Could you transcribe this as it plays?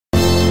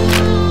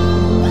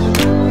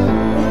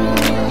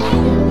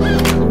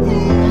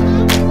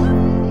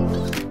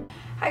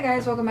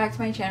guys, welcome back to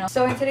my channel.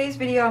 So in today's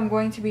video I'm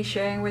going to be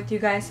sharing with you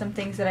guys some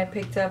things that I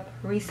picked up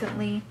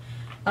recently.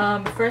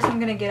 First I'm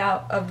going to get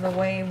out of the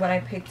way what I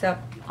picked up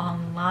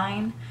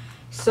online.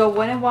 So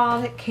Wet n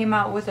Wild came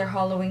out with their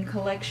Halloween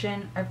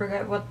collection. I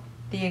forget what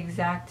the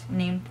exact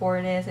name for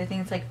it is. I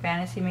think it's like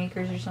Fantasy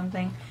Makers or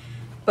something.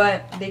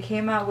 But they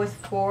came out with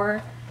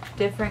 4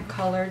 different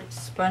colored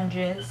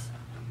sponges.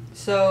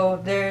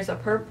 So there's a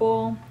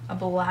purple, a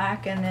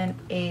black, and then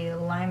a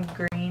lime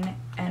green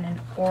and an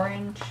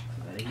orange.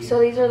 So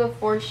these are the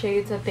 4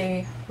 shades that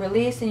they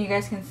released, and you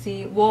guys can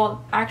see,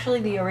 well,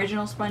 actually the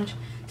original sponge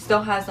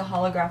still has the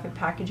holographic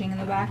packaging in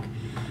the back.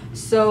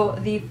 So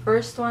the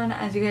first one,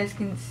 as you guys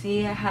can see,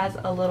 has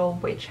a little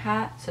witch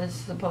hat, so it's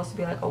supposed to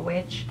be like a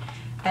witch.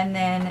 And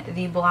then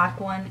the black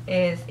one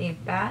is a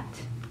bat,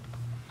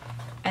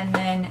 and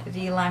then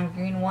the lime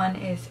green one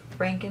is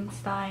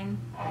Frankenstein,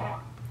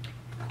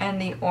 and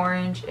the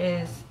orange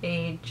is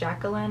a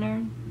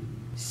jack-o'-lantern.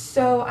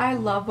 So I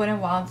love Wet n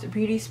Wild's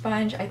beauty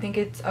sponge. I think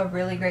it's a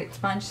really great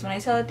sponge. So when I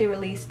saw that they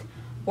released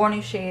 4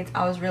 new shades,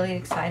 I was really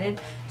excited.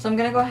 So I'm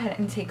gonna go ahead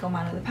and take them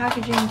out of the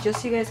packaging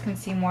just so you guys can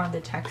see more of the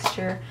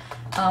texture.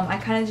 I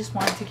kind of just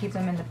wanted to keep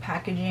them in the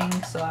packaging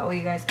so that way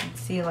you guys can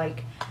see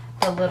like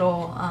the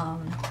little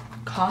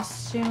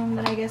costume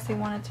that I guess they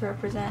wanted to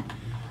represent.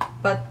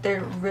 But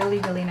they're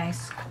really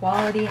nice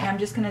quality, and I'm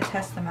just gonna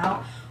test them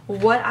out.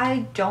 What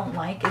I don't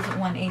like is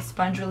when a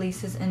sponge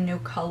releases a new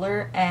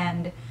color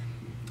and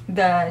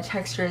the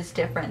texture is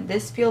different.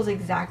 This feels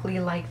exactly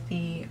like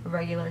the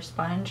regular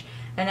sponge,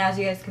 and as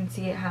you guys can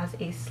see, it has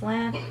a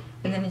slant,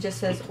 and then it just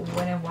says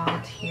Wet n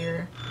Wild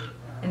here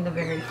in the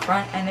very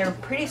front, and they're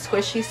pretty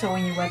squishy, so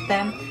when you wet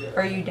them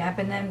or you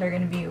dampen them, they're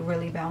going to be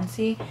really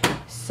bouncy.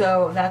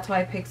 So that's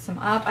why I picked some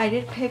up. I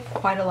did pick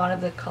quite a lot of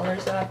the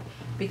colors up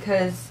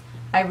because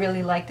I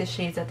really like the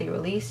shades that they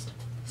released.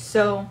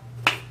 So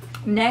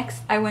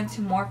next I went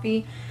to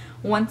Morphe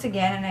once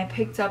again, and I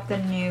picked up the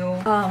new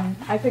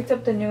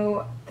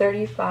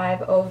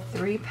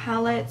 3503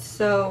 palette.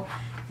 So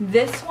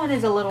this one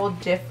is a little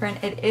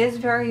different. It is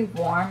very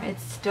warm. It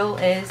still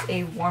is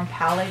a warm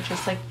palette,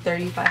 just like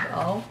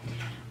 350.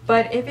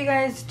 But if you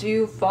guys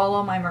do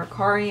follow my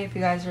Mercari, if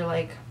you guys are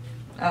like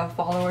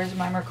followers of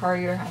my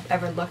Mercari or have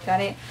ever looked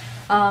at it,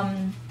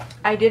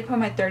 I did put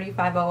my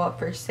 350 up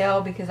for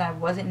sale because I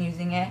wasn't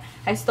using it.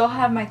 I still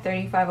have my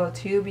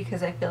 3502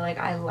 because I feel like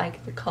I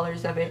like the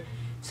colors of it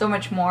so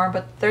much more,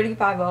 but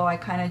 350 I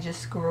kind of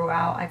just grew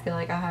out. I feel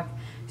like I have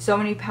so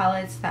many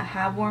palettes that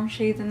have warm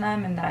shades in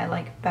them and that I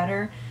like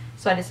better,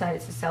 so I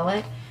decided to sell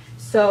it.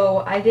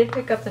 So I did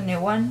pick up the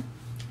new one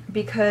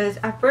because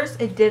at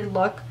first it did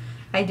look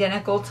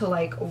identical to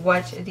like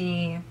what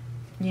the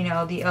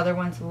the other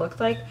ones looked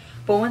like,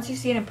 but once you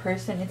see it in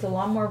person, it's a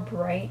lot more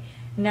bright.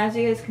 And as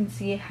you guys can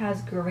see, it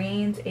has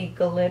greens, a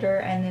glitter,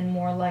 and then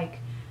more like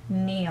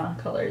neon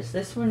colors.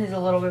 This one is a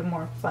little bit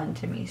more fun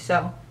to me,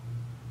 so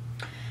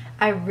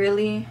I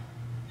really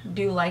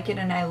do like it,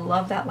 and I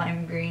love that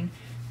lime green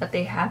that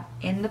they have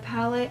in the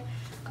palette.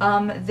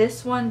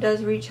 This one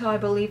does retail, I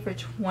believe, for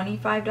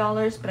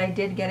 $25, but I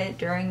did get it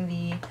during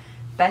the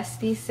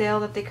Bestie sale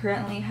that they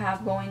currently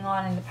have going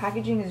on, and the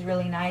packaging is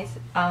really nice.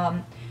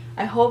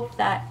 I hope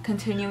that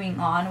continuing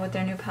on with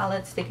their new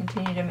palettes, they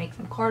continue to make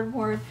them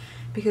cardboard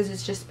because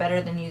it's just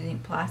better than using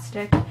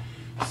plastic.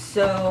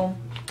 So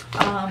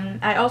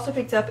I also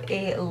picked up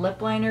a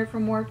lip liner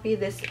from Morphe.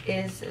 This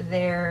is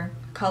their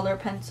color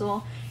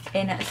pencil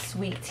in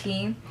Sweet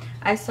Tea.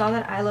 I saw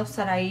that I Love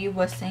Sarai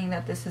was saying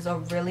that this is a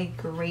really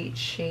great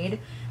shade,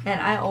 and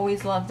I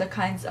always love the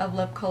kinds of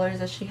lip colors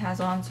that she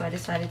has on, so I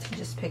decided to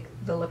just pick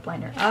the lip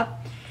liner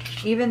up,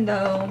 even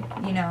though,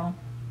 you know,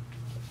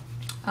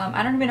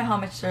 I don't even know how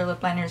much their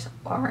lip liners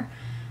are,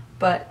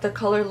 but the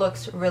color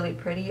looks really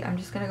pretty. I'm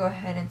just gonna go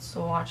ahead and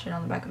swatch it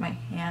on the back of my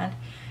hand.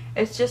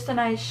 It's just a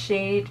nice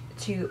shade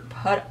to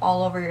put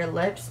all over your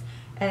lips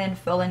and then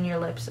fill in your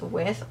lips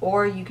with,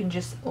 or you can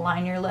just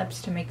line your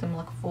lips to make them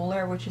look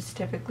fuller, which is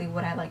typically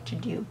what I like to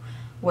do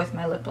with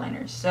my lip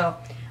liners. So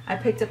I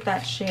picked up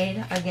that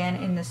shade again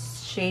in the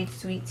shade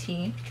Sweet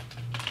Tea.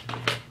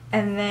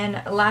 And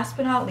then last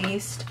but not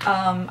least,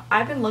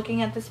 I've been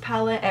looking at this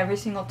palette every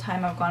single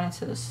time I've gone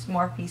into the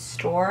Morphe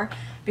store,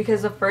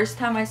 because the first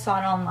time I saw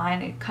it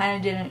online, it kind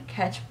of didn't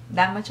catch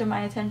that much of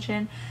my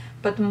attention,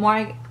 but the more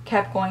I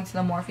kept going to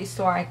the Morphe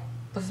store, I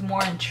was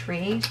more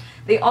intrigued.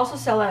 They also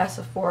sell it at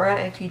Sephora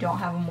if you don't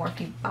have a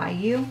Morphe by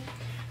you.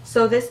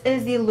 So this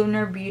is the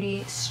Lunar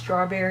Beauty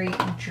Strawberry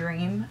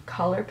Dream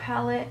color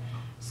palette.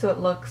 So it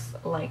looks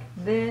like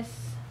this,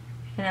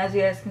 and as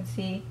you guys can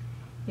see,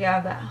 you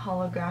have that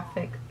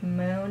holographic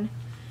moon.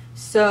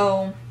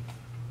 So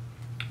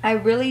I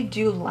really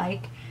do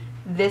like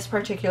this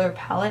particular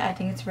palette. I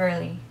think it's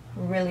really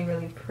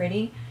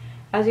pretty.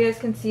 As you guys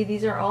can see,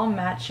 these are all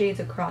matte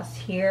shades across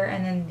here,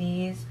 and then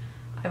these,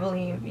 I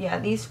believe, yeah,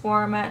 these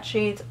 4 are matte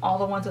shades. All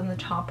the ones on the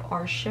top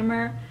are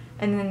shimmer,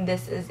 and then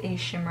this is a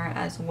shimmer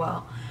as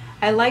well.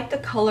 I like the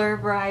color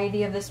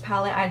variety of this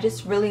palette. I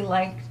just really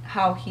liked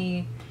how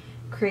he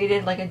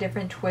created like a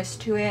different twist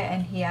to it,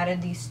 and he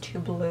added these 2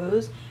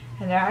 blues,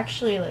 and they're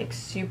actually like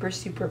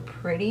super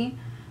pretty.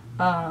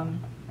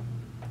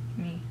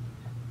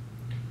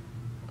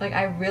 Like,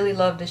 I really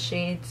love the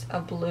shades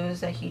of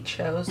blues that he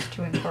chose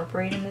to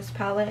incorporate in this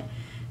palette.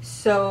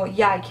 So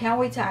yeah, I can't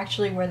wait to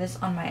actually wear this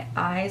on my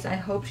eyes. I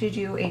hope to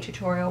do a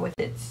tutorial with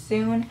it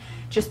soon,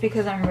 just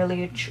because I'm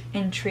really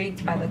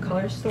intrigued by the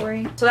color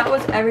story. So that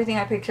was everything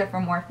I picked up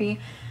from Morphe.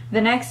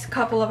 The next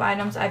couple of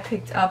items I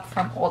picked up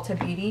from Ulta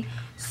Beauty.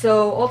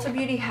 So Ulta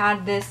Beauty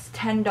had this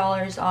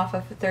 $10 off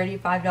of a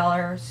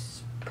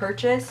 $35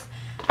 purchase.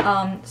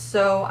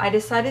 So I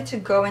decided to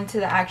go into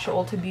the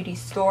actual Ulta Beauty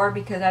store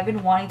because I've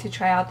been wanting to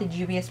try out the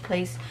Juvia's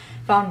Place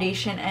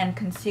foundation and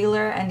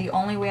concealer, and the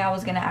only way I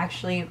was going to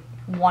actually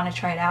want to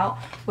try it out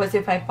was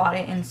if I bought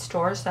it in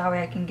store, so that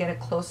way I can get a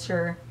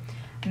closer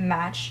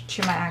match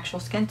to my actual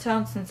skin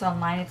tone, since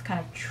online it's kind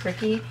of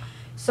tricky.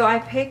 So I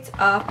picked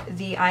up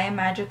the I Am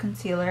Magic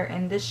concealer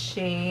in the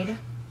shade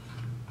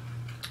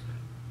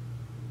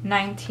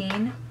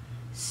 19.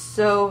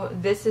 So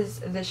this is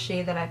the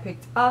shade that I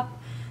picked up.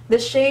 The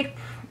shade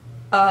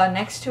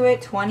next to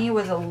it, 20,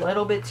 was a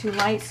little bit too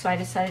light, so I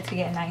decided to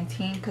get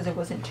 19 because it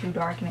wasn't too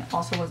dark and it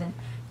also wasn't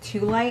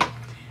too light.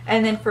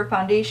 And then for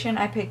foundation,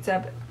 I picked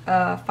up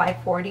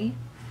 540.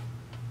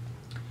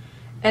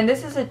 And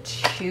this is a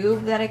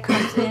tube that it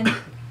comes in.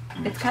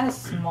 It's kind of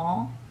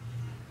small,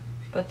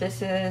 but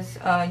this is,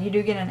 you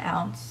do get an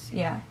ounce,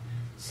 yeah.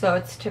 So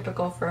it's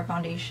typical for a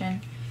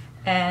foundation.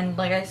 And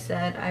like I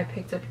said, I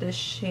picked up this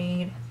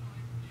shade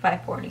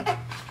 540.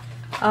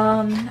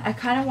 I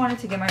kind of wanted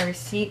to get my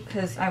receipt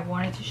because I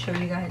wanted to show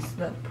you guys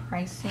the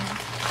pricing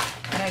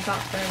that I got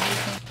for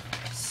everything.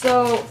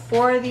 So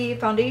for the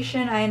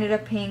foundation, I ended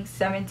up paying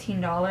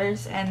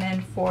 $17, and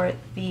then for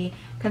the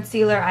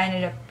concealer, I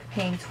ended up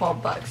paying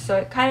 12 bucks. So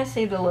it kind of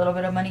saved a little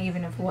bit of money,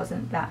 even if it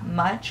wasn't that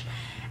much.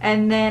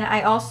 And then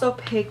I also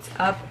picked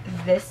up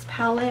this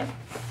palette.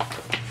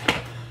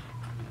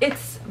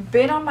 It's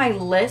been on my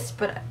list,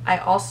 but I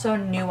also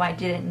knew I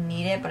didn't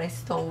need it, but I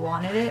still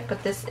wanted it.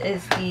 But this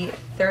is the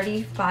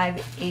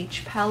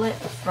 35H palette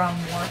from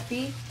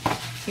Morphe.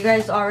 You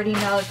guys already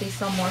know that they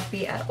sell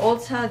Morphe at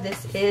Ulta.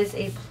 This is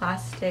a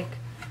plastic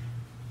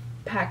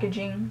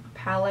packaging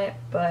palette,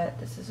 but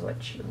this is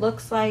what she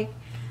looks like.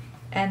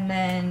 And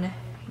then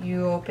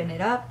you open it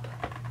up.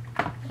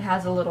 It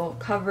has a little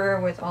cover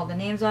with all the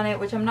names on it,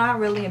 which I'm not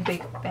really a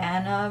big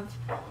fan of.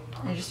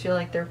 I just feel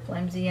like they're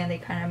flimsy and they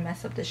kind of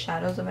mess up the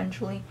shadows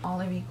eventually.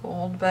 Olivey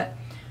gold. But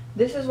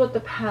this is what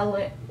the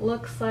palette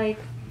looks like.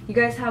 You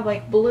guys have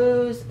like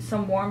blues,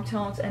 some warm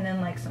tones, and then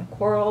like some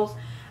corals.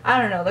 I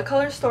don't know, the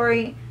color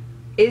story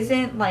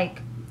isn't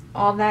like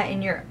all that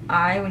in your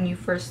eye when you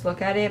first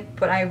look at it,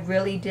 but I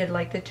really did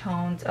like the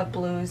tones of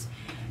blues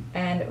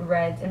and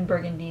reds and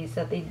burgundies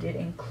that they did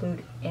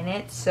include in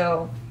it.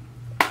 So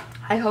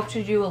I hope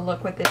to do a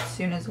look with it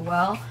soon as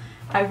well.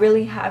 I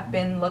really have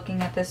been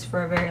looking at this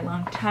for a very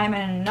long time.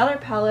 And another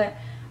palette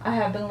I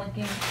have been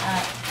looking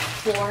at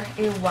for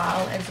a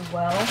while as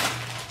well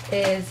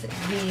is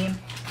the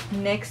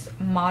NYX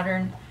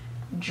Modern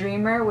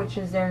Dreamer, which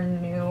is their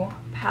new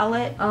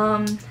palette.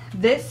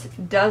 This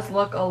does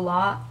look a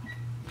lot,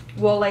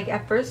 well, like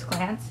at first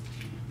glance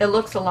it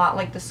looks a lot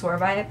like the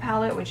Sorbet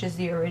palette, which is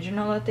the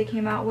original that they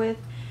came out with.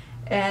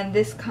 And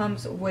this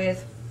comes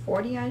with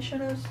 40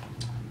 eyeshadows.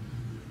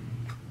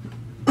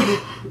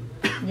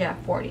 Yeah,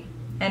 40.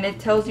 And it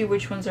tells you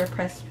which ones are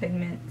pressed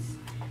pigments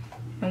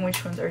and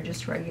which ones are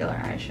just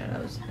regular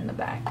eyeshadows in the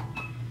back.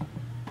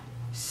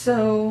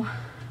 So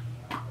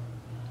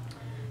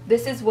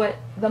this is what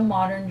the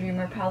Modern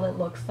Dreamer palette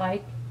looks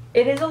like.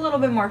 It is a little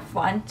bit more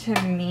fun to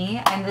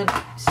me, and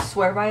the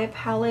Swear By It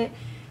palette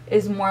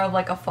is more of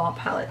like a fall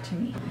palette to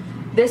me.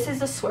 This is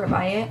the Swear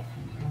By It.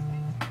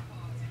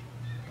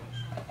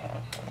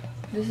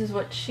 This is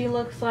what she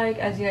looks like.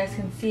 As you guys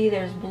can see,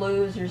 there's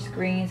blues, there's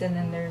greens, and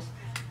then there's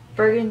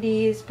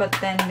burgundies. But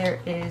then there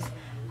is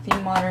the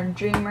Modern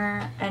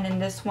Dreamer, and in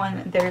this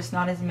one there's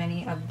not as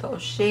many of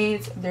those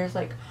shades. There's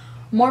like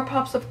more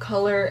pops of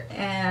color,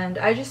 and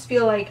I just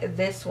feel like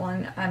this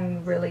one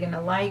I'm really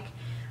gonna like.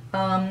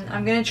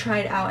 I'm gonna try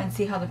it out and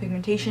see how the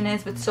pigmentation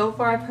is, but so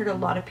far I've heard a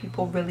lot of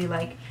people really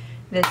like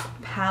this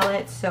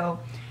palette. So,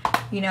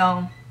 you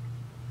know,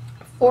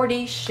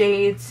 40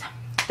 shades,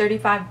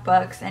 35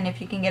 bucks, and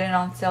if you can get it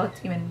on sale,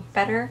 it's even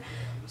better.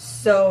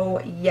 So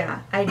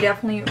yeah, I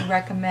definitely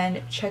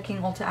recommend checking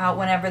Ulta out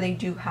whenever they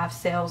do have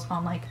sales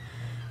on like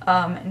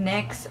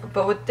NYX.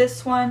 But with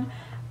this one,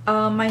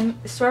 my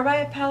Swear By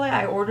It palette,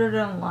 I ordered it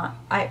online.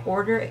 I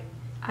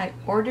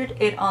ordered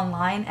it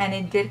online, and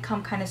it did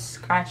come kind of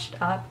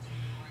scratched up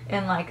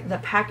in like the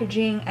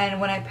packaging. And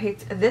when I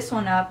picked this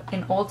one up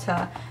in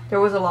Ulta, there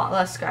was a lot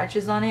less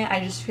scratches on it. I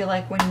just feel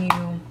like when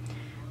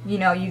you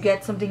know, you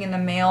get something in the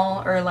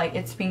mail or like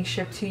it's being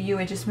shipped to you,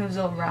 it just moves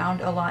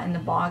around a lot in the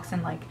box,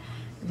 and like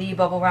the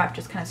bubble wrap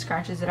just kind of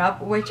scratches it up,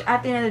 which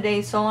at the end of the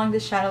day, so long the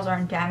shadows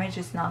aren't damaged,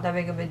 it's not that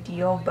big of a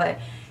deal. But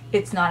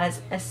it's not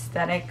as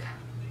aesthetic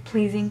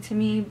pleasing to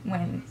me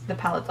when the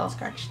palette's all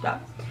scratched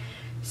up.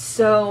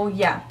 So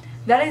yeah,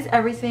 that is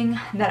everything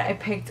that I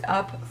picked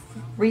up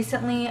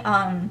recently.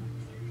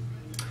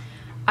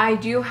 I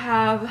do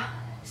have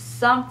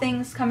some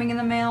things coming in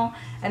the mail,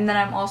 and then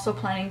I'm also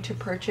planning to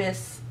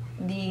purchase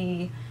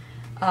the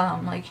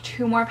like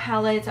 2 more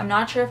palettes. I'm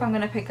not sure if I'm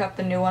gonna pick up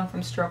the new one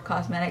from Strobe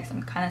Cosmetics.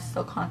 I'm kind of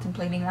still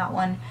contemplating that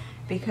one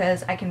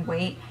because I can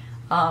wait.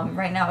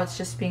 Right now it's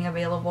just being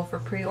available for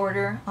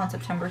pre-order on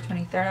September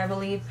 23rd, I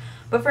believe.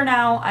 But for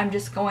now, I'm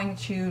just going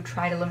to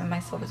try to limit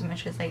myself as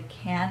much as I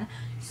can.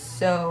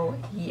 So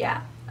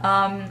yeah,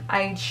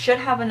 I should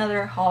have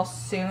another haul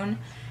soon,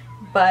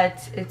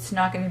 but it's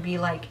not going to be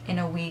like in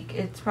a week.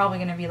 It's probably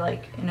going to be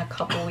like in a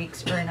couple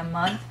weeks or in a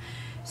month.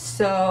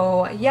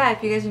 So yeah,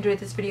 if you guys enjoyed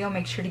this video,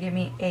 make sure to give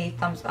me a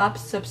thumbs up,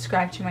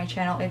 subscribe to my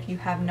channel if you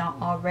have not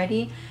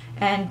already,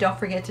 and don't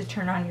forget to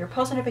turn on your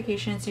post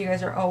notifications so you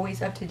guys are always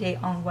up to date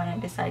on when I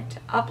decide to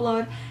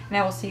upload. And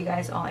I will see you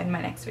guys all in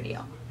my next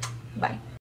video. Bye.